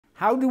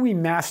How do we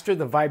master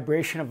the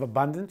vibration of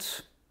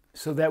abundance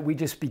so that we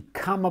just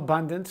become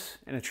abundance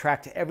and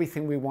attract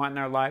everything we want in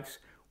our lives?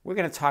 We're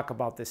going to talk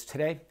about this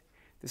today.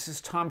 This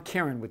is Tom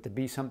Kieran with the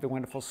Be Something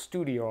Wonderful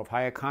studio of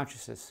Higher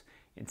Consciousness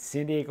in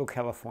San Diego,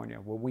 California,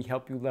 where we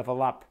help you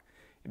level up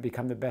and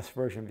become the best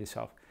version of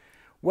yourself.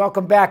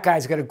 Welcome back,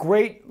 guys. Got a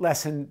great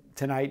lesson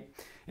tonight,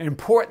 an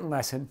important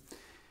lesson.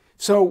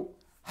 So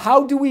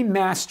how do we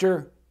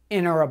master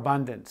inner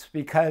abundance?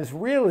 Because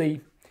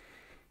really,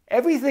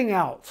 everything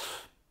else,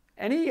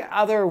 any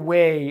other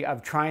way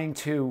of trying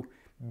to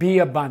be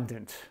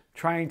abundant,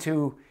 trying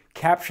to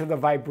capture the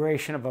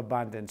vibration of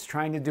abundance,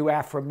 trying to do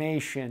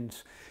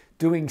affirmations,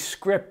 doing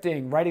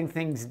scripting, writing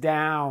things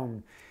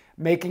down,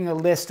 making a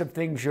list of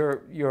things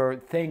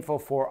you're thankful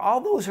for,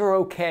 all those are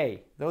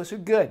okay. Those are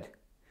good.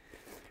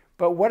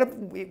 But what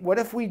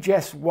if we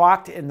just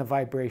walked in the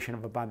vibration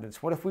of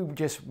abundance? What if we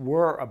just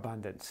were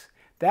abundance?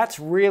 That's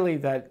really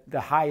the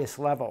highest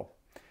level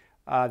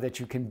that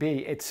you can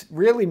be. It's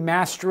really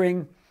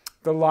mastering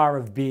the law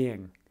of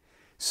being.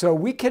 So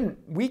we can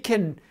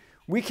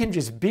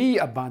just be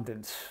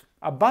abundance.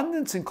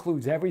 Abundance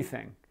includes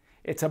everything.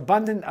 It's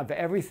abundant of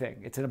everything.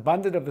 It's an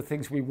abundance of the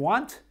things we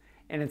want,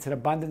 and it's an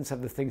abundance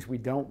of the things we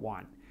don't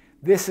want.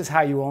 This is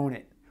how you own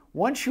it.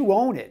 Once you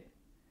own it,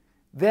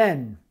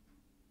 then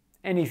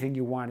anything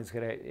you want is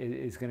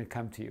gonna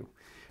come to you.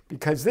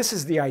 Because this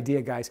is the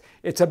idea, guys.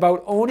 It's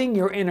about owning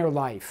your inner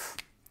life.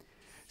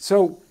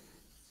 So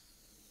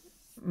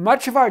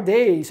much of our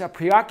days are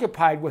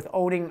preoccupied with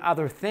owning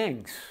other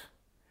things.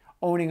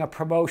 Owning a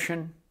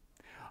promotion,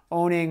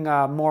 owning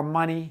more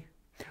money,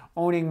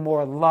 owning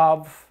more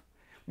love.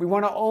 We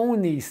want to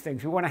own these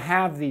things. We want to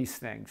have these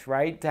things,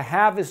 right? To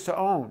have is to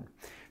own.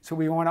 So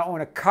we want to own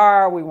a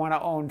car. We want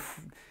to own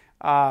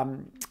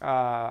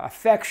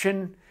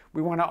affection.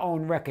 We want to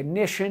own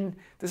recognition.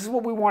 This is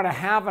what we want to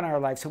have in our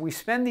life. So we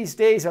spend these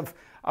days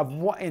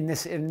in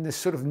this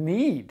sort of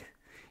need.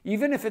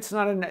 Even if it's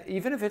not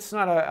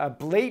a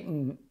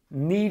blatant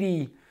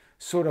needy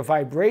sort of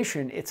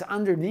vibration, it's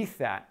underneath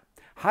that.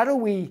 How do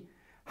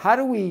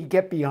we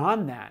get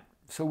beyond that?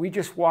 So we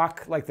just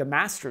walk like the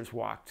masters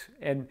walked.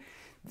 And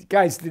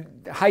guys,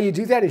 how you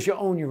do that is you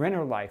own your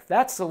inner life.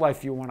 That's the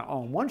life you want to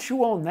own. Once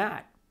you own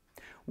that,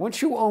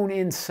 once you own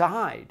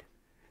inside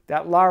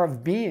that law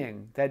of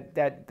being,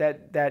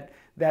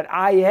 that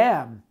I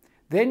am,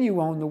 then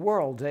you own the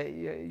world.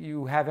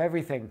 You have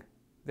everything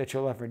that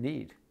you'll ever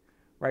need.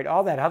 Right?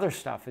 All that other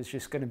stuff is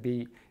just going to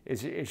be,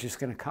 is just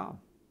going to come.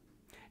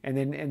 And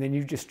then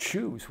you just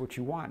choose what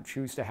you want.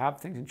 Choose to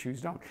have things and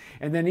choose don't.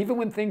 And then even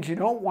when things you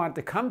don't want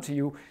to come to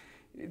you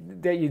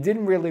that you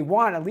didn't really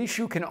want, at least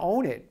you can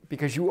own it.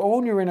 Because you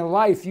own your inner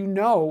life, you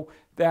know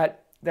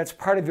that that's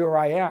part of your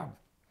I am.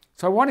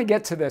 So I want to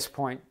get to this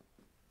point.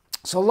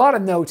 So a lot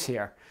of notes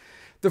here.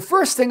 The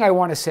first thing I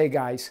want to say,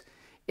 guys,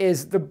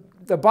 is the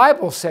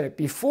Bible said it.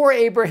 Before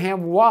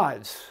Abraham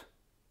was,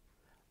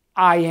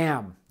 I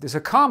am. There's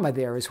a comma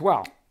there as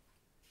well.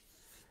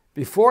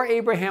 Before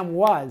Abraham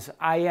was,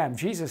 I am.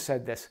 Jesus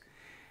said this,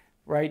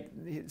 right?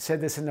 He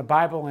said this in the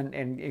Bible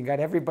and got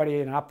everybody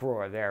in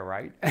uproar there,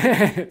 right?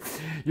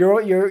 You're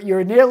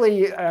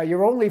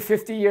only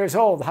 50 years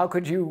old. How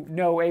could you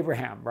know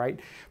Abraham, right?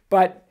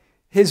 But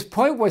his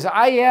point was,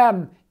 I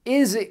am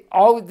is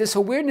all this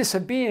awareness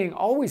of being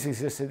always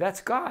existed.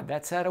 That's God.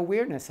 That's that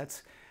awareness.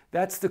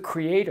 That's the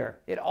Creator.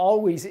 It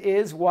always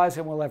is, was,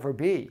 and will ever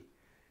be.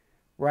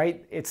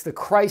 Right? It's the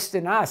Christ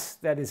in us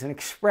that is an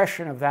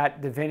expression of that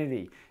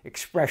divinity,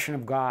 expression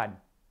of God,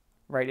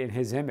 right, in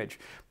His image.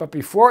 But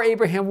before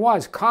Abraham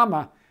was,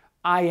 comma,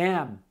 I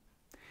am.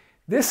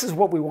 This is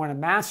what we want to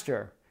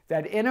master,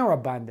 that inner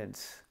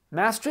abundance.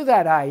 Master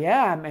that I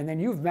am, and then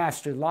you've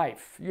mastered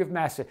life. You've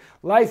mastered.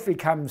 Life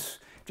becomes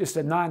just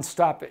a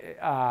nonstop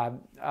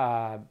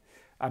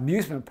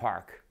amusement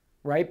park,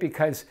 right?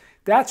 Because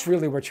that's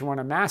really what you want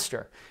to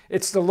master.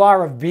 It's the law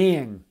of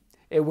being.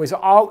 It was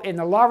all, and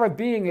the law of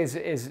being is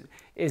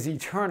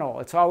eternal.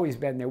 It's always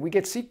been there. We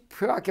get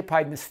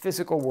preoccupied in this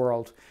physical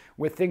world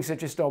with things that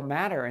just don't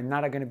matter and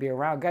not are going to be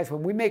around. Guys,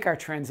 when we make our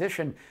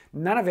transition,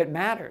 none of it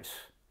matters.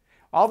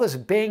 All this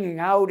banging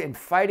out and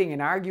fighting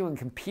and arguing,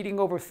 competing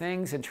over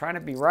things and trying to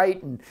be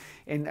right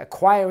and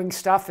acquiring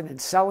stuff and then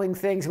selling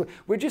things.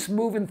 We're just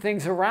moving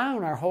things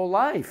around our whole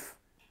life,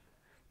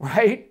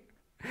 right?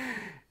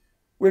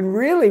 When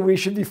really we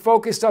should be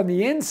focused on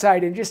the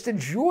inside and just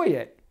enjoy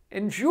it.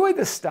 Enjoy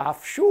the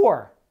stuff,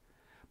 sure,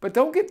 but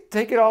don't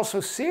take it all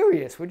so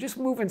serious. We're just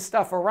moving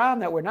stuff around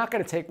that we're not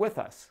going to take with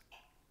us.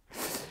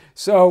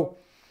 So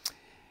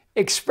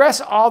express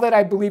all that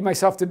I believe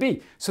myself to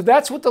be. So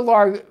that's what the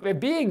law of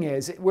being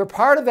is. We're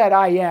part of that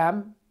I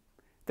am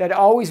that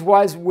always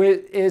was,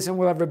 is, and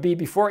will ever be.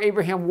 Before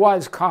Abraham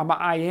was, comma,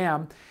 I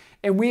am.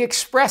 And we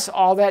express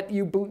all that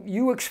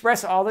you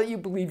express all that you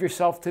believe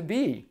yourself to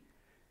be.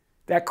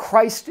 That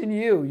Christ in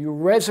you. You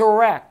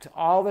resurrect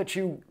all that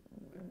you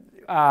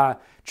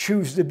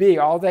choose to be,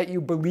 all that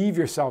you believe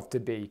yourself to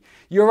be.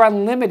 You're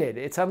unlimited.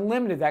 It's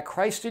unlimited. That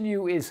Christ in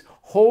you is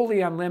wholly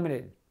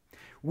unlimited.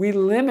 We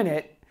limit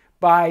it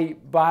by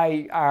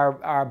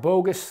our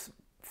bogus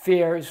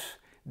fears,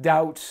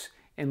 doubts,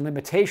 and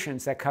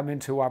limitations that come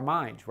into our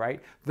minds,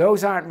 right?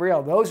 Those aren't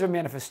real. Those are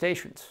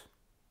manifestations,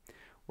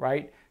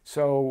 right?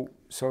 So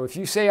if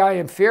you say I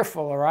am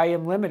fearful or I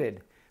am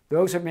limited,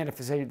 those are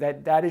manifestations.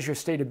 That is your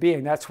state of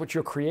being. That's what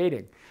you're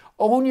creating.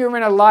 Own your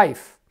inner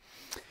life.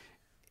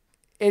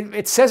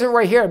 It says it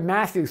right here in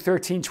Matthew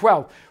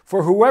 13:12.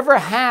 For whoever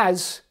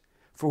has,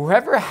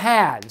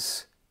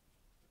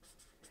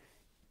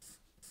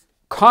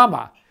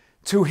 comma,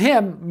 to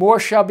him more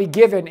shall be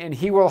given, and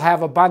he will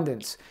have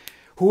abundance.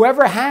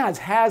 Whoever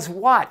has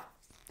what?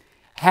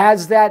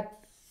 Has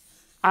that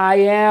I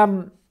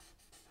am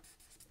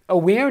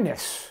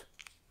awareness.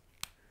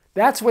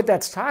 That's what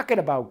that's talking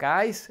about,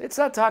 guys. It's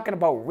not talking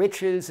about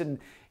riches and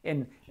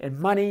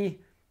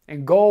money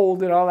and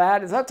gold and all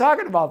that. It's not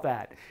talking about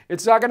that.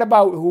 It's talking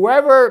about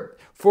whoever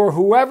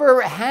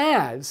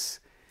has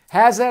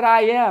that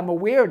I am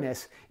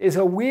awareness, is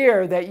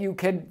aware that you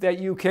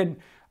can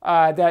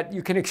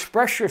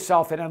express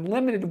yourself in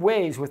unlimited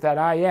ways with that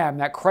I am,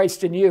 that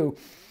Christ in you.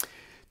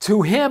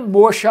 To him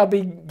more shall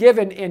be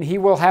given, and he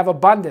will have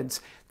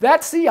abundance.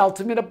 That's the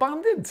ultimate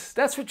abundance.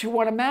 That's what you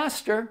want to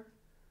master.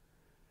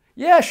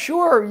 Yeah,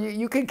 sure,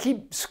 you can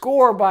keep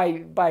score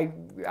by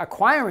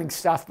acquiring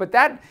stuff, but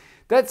that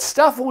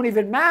stuff won't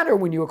even matter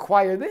when you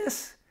acquire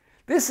this.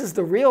 This is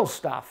the real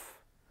stuff,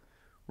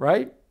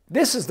 right?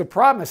 This is the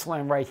promised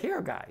land right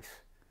here, guys.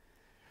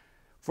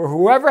 For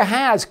whoever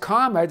has,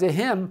 comma, to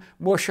him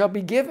more shall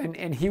be given,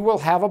 and he will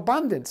have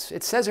abundance.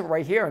 It says it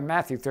right here in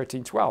Matthew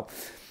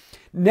 13:12.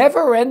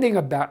 Never-ending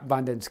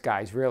abundance,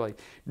 guys, really.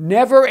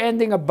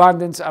 Never-ending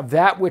abundance of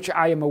that which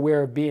I am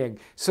aware of being.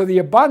 So the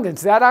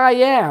abundance that I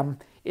am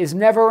is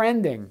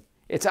never-ending.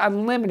 It's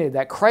unlimited.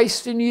 That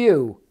Christ in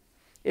you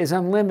is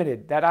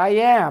unlimited. That I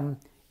am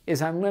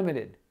is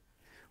unlimited,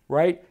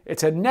 right?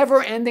 It's a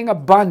never-ending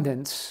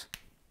abundance.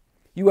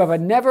 You have a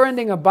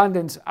never-ending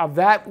abundance of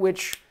that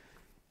which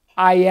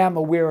I am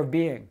aware of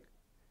being.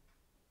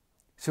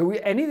 So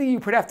anything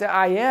you put after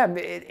I am,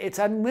 it's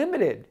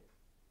unlimited.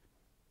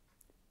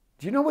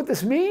 Do you know what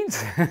this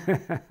means?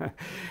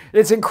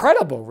 It's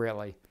incredible,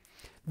 really.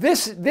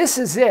 This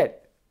is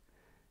it.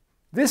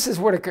 This is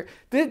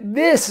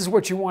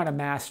what you want to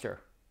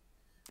master,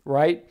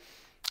 right?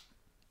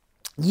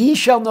 Ye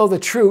shall know the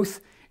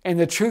truth, and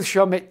the truth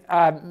shall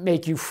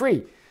make you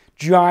free.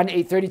 John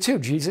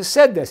 8:32. Jesus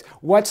said this.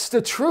 What's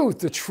the truth?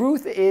 The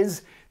truth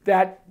is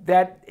that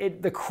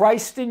the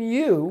Christ in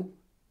you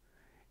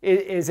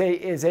is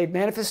a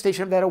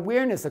manifestation of that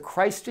awareness. The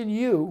Christ in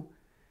you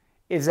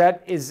is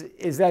that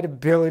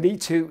ability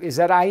to, is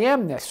that I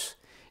amness.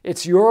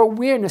 It's your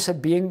awareness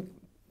of being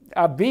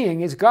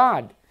is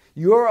God.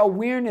 Your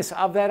awareness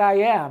of that I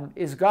am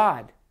is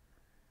God.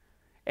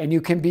 And you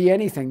can be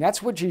anything.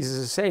 That's what Jesus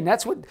is saying.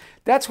 That's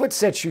what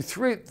sets you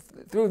through.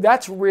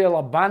 That's real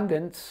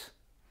abundance,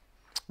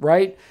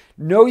 right?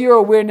 Know your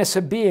awareness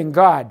of being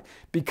God.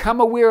 Become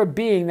aware of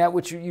being that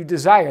which you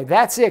desire.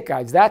 That's it,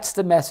 guys. That's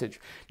the message.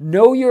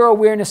 Know your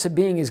awareness of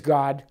being is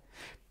God.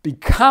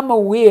 Become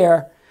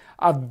aware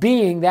of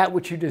being that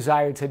which you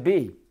desire to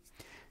be.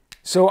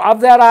 So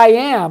of that I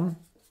am,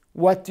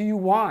 what do you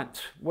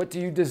want? What do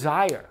you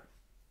desire?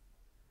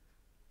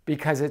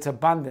 Because it's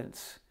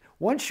abundance.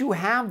 Once you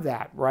have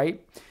that,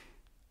 right?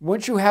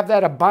 Once you have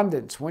that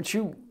abundance, once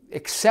you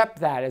accept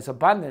that as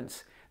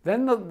abundance,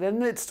 then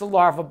it's the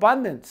law of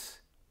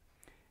abundance.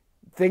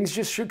 Things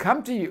just should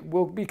come to you,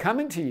 will be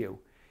coming to you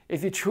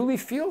if you truly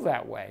feel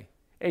that way.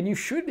 And you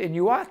should, and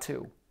you ought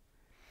to.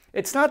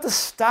 It's not the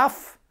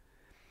stuff.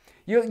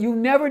 You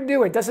never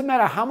do. It doesn't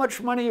matter how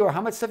much money or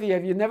how much stuff you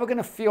have. You're never going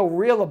to feel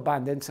real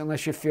abundance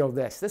unless you feel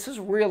this. This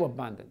is real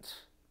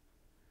abundance.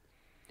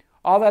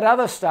 All that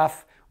other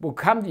stuff will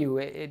come to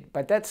you,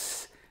 but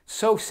that's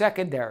so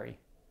secondary.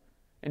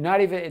 And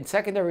not even, and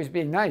secondary is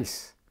being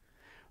nice.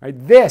 Right?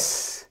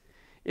 This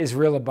is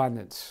real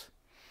abundance.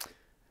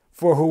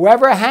 For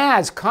whoever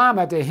has,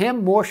 comma, to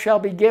him more shall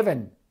be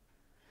given,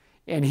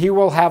 and he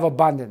will have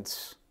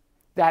abundance.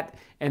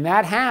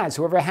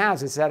 Whoever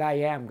has, it's that I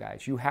am,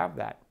 guys. You have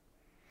that.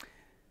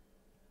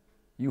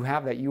 You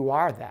have that. You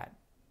are that.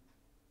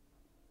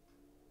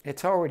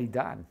 It's already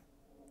done.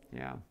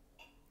 Yeah.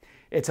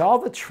 It's all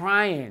the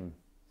trying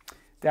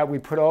that we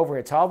put over.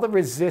 It's all the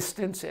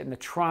resistance and the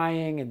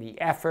trying and the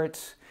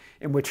efforts.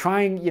 And we're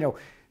trying,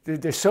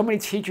 there's so many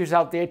teachers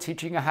out there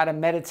teaching you how to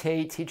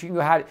meditate, teaching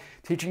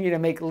you to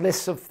make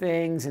lists of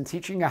things, and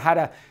teaching you how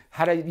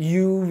to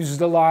use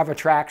the law of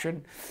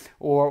attraction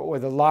or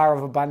the law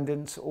of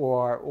abundance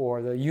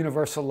or the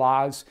universal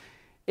laws.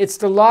 It's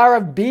the law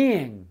of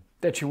being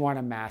that you want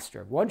to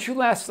master. Once you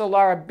master the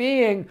law of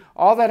being,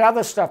 all that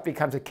other stuff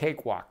becomes a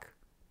cakewalk.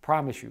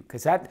 Promise you.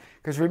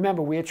 Because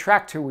remember, we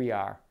attract who we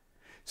are.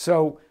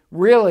 So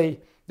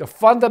really, the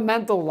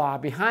fundamental law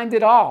behind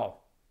it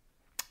all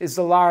is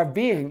the law of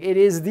being. It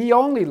is the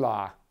only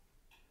law.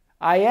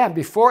 I am.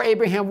 Before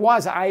Abraham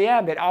was, I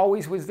am. It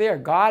always was there.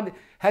 God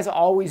has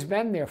always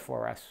been there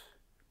for us.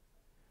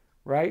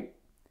 Right?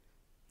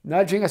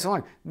 Nudging us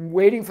along,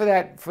 waiting for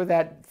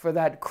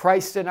that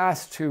Christ in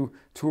us to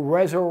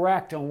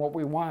resurrect on what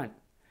we want.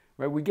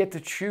 Right? We get to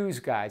choose,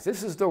 guys.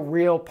 This is the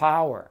real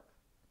power.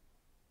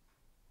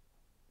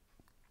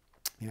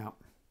 Yeah.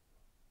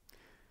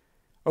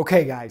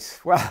 Okay, guys.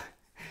 Well,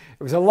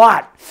 it was a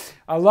lot.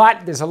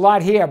 There's a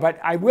lot here, but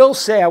I will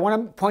say, I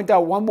want to point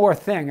out one more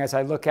thing as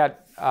I look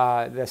at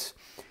this,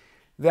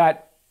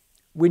 that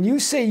when you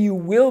say you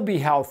will be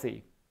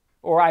healthy,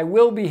 or I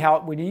will be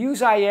healthy, when you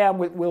use I am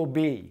with will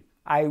be,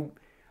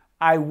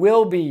 I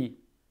will be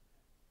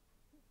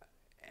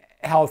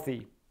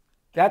healthy.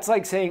 That's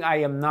like saying I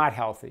am not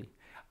healthy.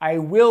 I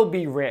will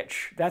be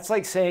rich. That's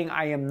like saying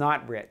I am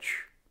not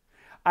rich.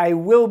 I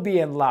will be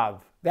in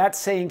love. That's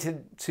saying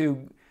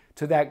to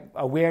that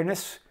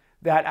awareness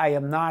that I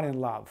am not in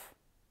love.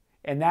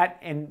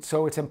 And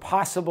so it's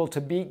impossible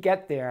to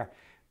get there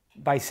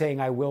by saying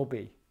I will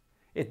be.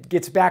 It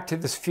gets back to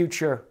this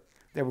future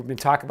that we've been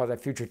talking about,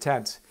 that future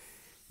tense.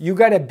 You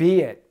got to be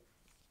it.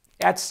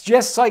 That's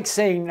just like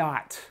saying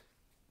not.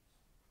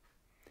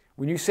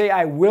 When you say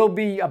I will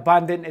be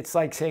abundant, it's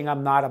like saying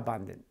I'm not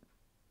abundant.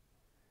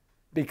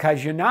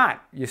 Because you're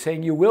not. You're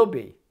saying you will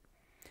be.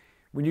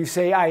 When you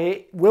say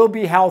I will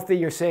be healthy,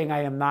 you're saying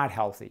I am not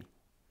healthy.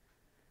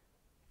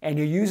 And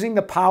you're using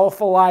the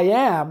powerful I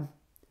am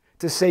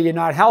to say you're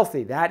not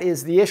healthy. That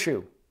is the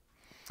issue.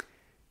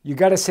 You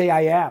got to say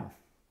I am.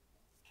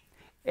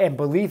 And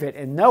believe it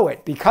and know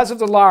it. Because of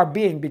the law of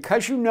being,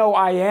 because you know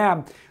I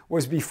am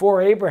was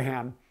before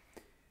Abraham,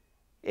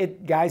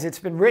 guys, it's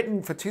been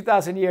written for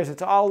 2,000 years.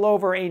 It's all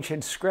over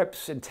ancient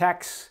scripts and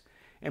texts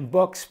and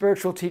books.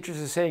 Spiritual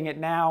teachers are saying it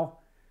now,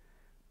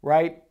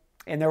 right?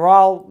 And they're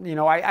all, you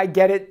know, I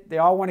get it. They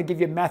all want to give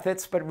you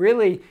methods, but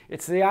really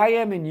it's the I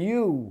am in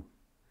you,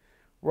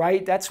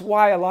 right? That's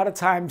why a lot of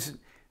times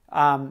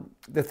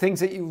the things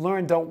that you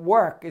learn don't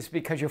work, is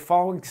because you're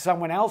following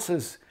someone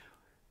else's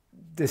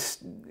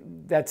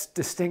that's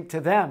distinct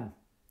to them,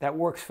 that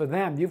works for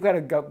them. You've got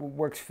to go what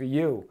works for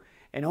you.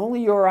 And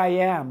only your I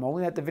am,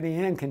 only that divinity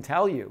in can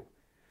tell you.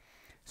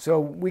 So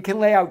we can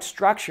lay out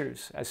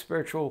structures as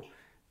spiritual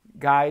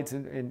guides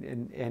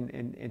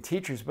and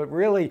teachers, but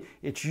really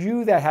it's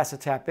you that has to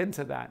tap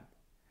into that.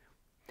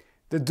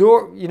 The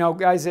door, you know,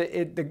 guys,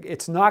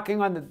 it's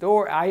knocking on the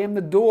door. I am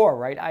the door,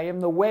 right? I am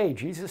the way.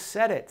 Jesus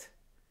said it,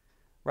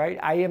 right?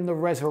 I am the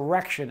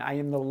resurrection. I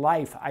am the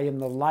life. I am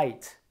the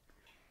light,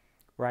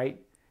 right?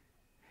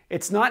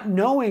 It's not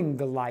knowing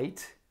the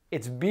light.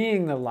 It's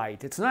being the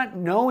light. It's not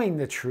knowing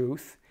the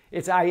truth.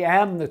 It's I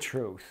am the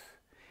truth.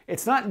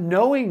 It's not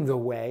knowing the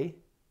way.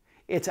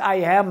 It's I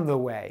am the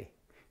way.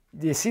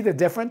 Do you see the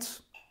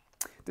difference?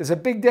 There's a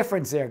big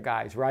difference there,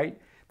 guys, right?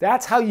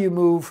 That's how you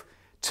move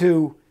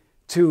to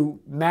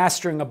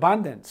mastering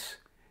abundance.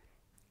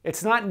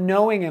 It's not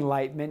knowing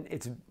enlightenment.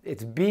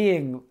 It's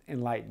being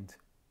enlightened.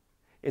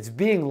 It's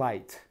being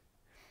light.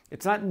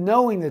 It's not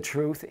knowing the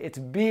truth. It's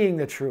being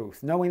the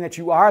truth. Knowing that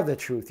you are the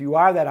truth. You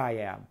are that I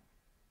am.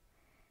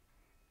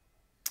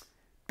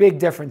 Big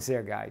difference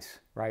there, guys,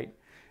 right?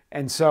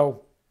 And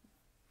so,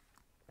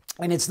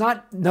 and it's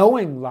not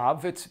knowing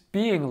love, it's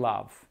being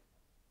love.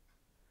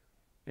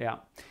 Yeah.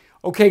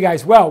 Okay,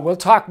 guys, well, we'll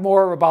talk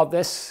more about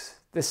this.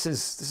 This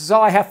is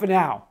all I have for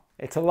now.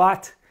 It's a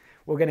lot.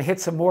 We're going to hit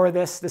some more of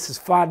this. This is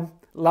fun.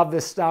 Love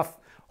this stuff.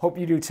 Hope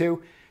you do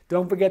too.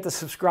 Don't forget to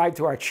subscribe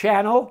to our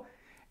channel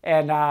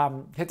and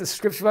hit the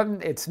subscription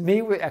button. It's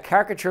me, with a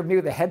caricature of me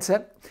with a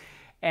headset.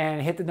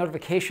 And hit the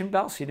notification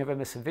bell so you never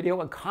miss a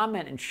video, and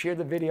comment and share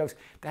the videos.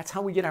 That's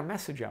how we get our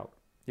message out.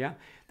 Yeah?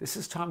 This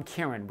is Tom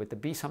Kieran with the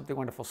Be Something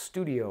Wonderful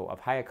studio of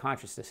Higher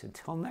Consciousness.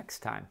 Until next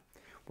time,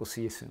 we'll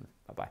see you soon.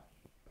 Bye-bye.